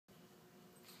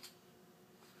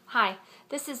Hi,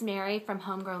 this is Mary from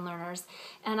Homegrown Learners,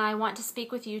 and I want to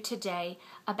speak with you today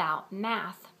about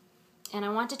math. And I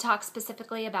want to talk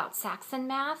specifically about Saxon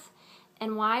Math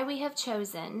and why we have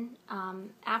chosen,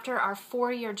 after our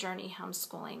 4-year journey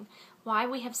homeschooling, why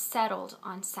we have settled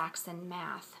on Saxon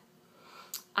Math.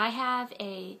 I have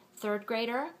a 3rd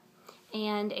grader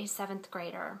and a 7th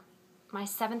grader. My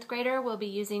 7th grader will be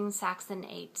using Saxon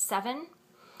 8-7.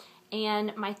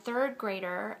 And my 3rd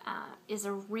grader he's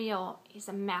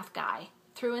a math guy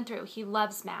through and through. He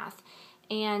loves math,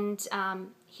 and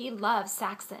he loves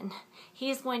Saxon.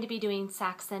 He's going to be doing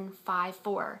Saxon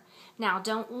 5-4. Now,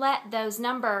 don't let those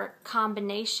number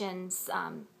combinations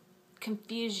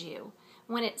confuse you.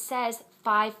 When it says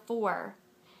 5-4,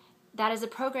 that is a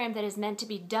program that is meant to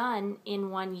be done in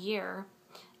 1 year.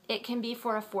 It can be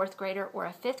for a 4th grader or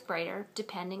a 5th grader,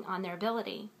 depending on their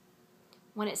ability.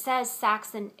 When it says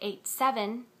Saxon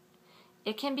 8-7,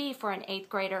 it can be for an 8th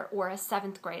grader or a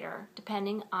 7th grader,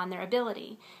 depending on their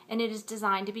ability, and it is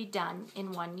designed to be done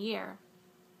in 1 year.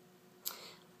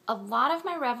 A lot of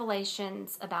my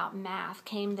revelations about math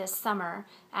came this summer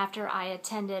after I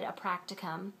attended a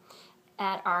practicum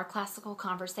at our Classical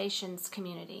Conversations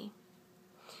community.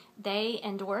 They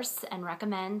endorse and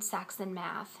recommend Saxon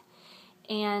Math,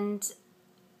 and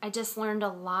I just learned a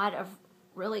lot of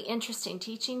really interesting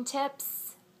teaching tips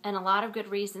and a lot of good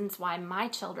reasons why my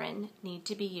children need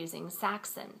to be using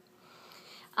Saxon.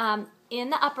 In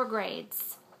the upper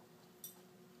grades,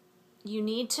 you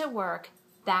need to work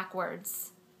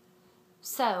backwards.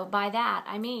 So by that,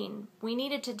 I mean, we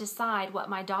needed to decide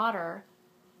what my daughter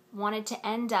wanted to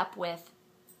end up with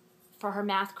for her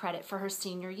math credit for her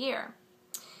senior year.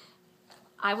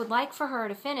 I would like for her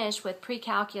to finish with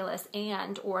pre-calculus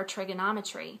and/or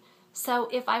trigonometry. So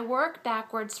if I work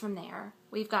backwards from there,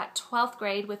 we've got 12th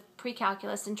grade with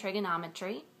pre-calculus and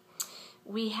trigonometry.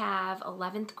 We have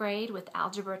 11th grade with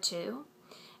Algebra 2.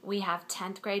 We have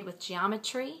 10th grade with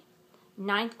geometry,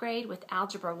 9th grade with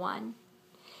Algebra 1,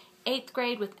 8th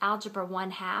grade with Algebra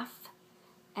 1/2,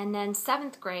 and then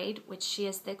 7th grade, which she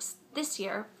is this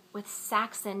year, with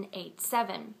Saxon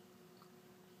 8-7.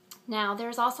 Now,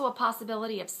 there's also a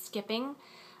possibility of skipping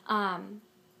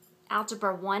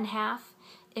Algebra 1/2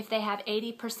 if they have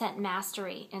 80%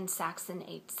 mastery in Saxon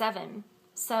 8-7.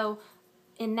 So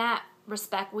in that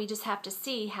respect, we just have to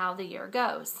see how the year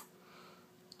goes.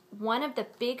 One of the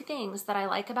big things that I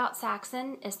like about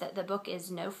Saxon is that the book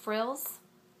is no frills.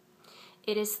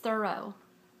 It is thorough.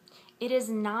 It is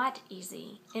not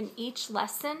easy. In each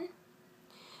lesson,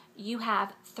 you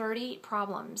have 30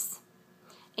 problems.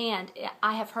 And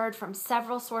I have heard from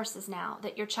several sources now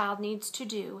that your child needs to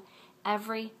do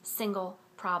every single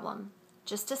problem.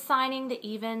 Just assigning the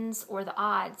evens or the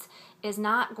odds is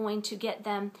not going to get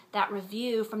them that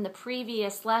review from the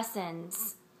previous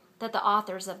lessons that the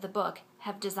authors of the book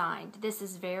have designed. This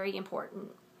is very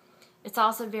important. It's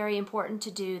also very important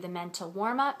to do the mental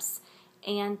warm-ups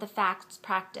and the facts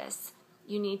practice.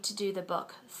 You need to do the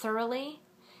book thoroughly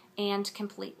and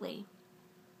completely.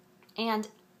 And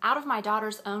out of my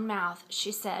daughter's own mouth,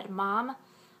 she said, "Mom,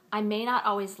 I may not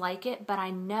always like it, but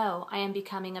I know I am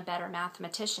becoming a better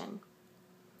mathematician."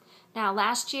 Now,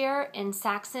 last year in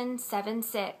Saxon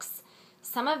 7-6,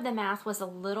 some of the math was a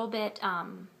little bit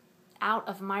out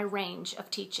of my range of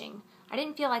teaching. I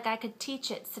didn't feel like I could teach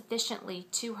it sufficiently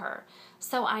to her,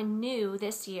 so I knew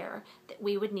this year that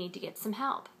we would need to get some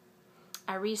help.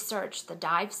 I researched the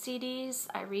Dive CDs,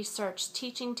 I researched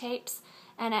teaching tapes,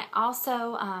 and I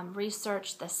also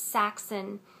researched the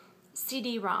Saxon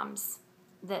CDROMs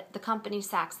that the company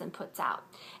Saxon puts out.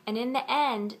 And in the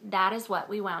end, that is what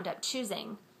we wound up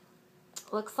choosing.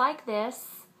 Looks like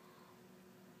this,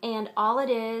 and all it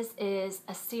is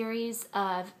a series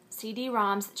of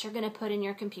CD-ROMs that you're going to put in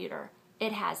your computer.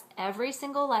 It has every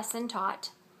single lesson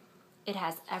taught. It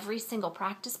has every single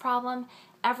practice problem,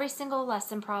 every single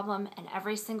lesson problem, and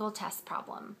every single test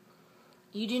problem.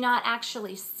 You do not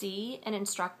actually see an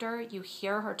instructor. You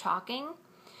hear her talking,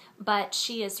 but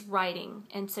she is writing,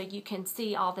 and so you can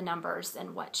see all the numbers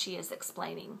and what she is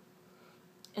explaining.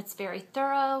 It's very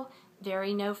thorough,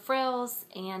 very no frills,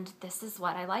 and this is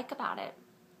what I like about it.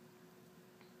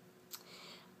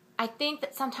 I think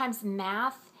that sometimes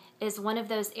math is one of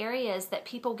those areas that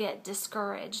people get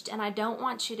discouraged, and I don't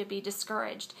want you to be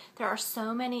discouraged. There are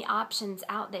so many options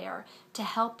out there to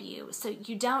help you, so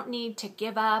you don't need to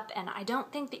give up, and I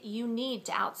don't think that you need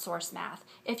to outsource math.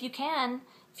 If you can,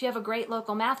 if you have a great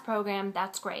local math program,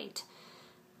 that's great.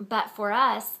 But for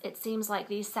us, it seems like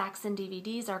these Saxon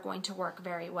DVDs are going to work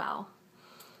very well.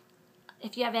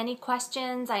 If you have any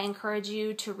questions, I encourage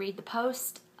you to read the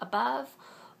post above,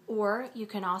 or you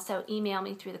can also email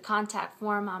me through the contact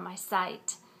form on my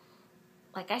site.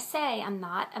 like I say, I'm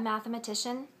not a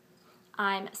mathematician.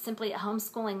 I'm simply a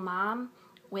homeschooling mom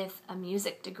with a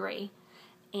music degree,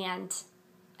 and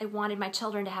I wanted my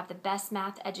children to have the best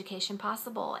math education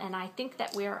possible, and I think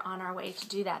that we're on our way to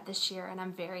do that this year, and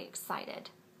I'm very excited.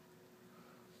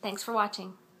 Thanks for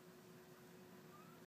watching.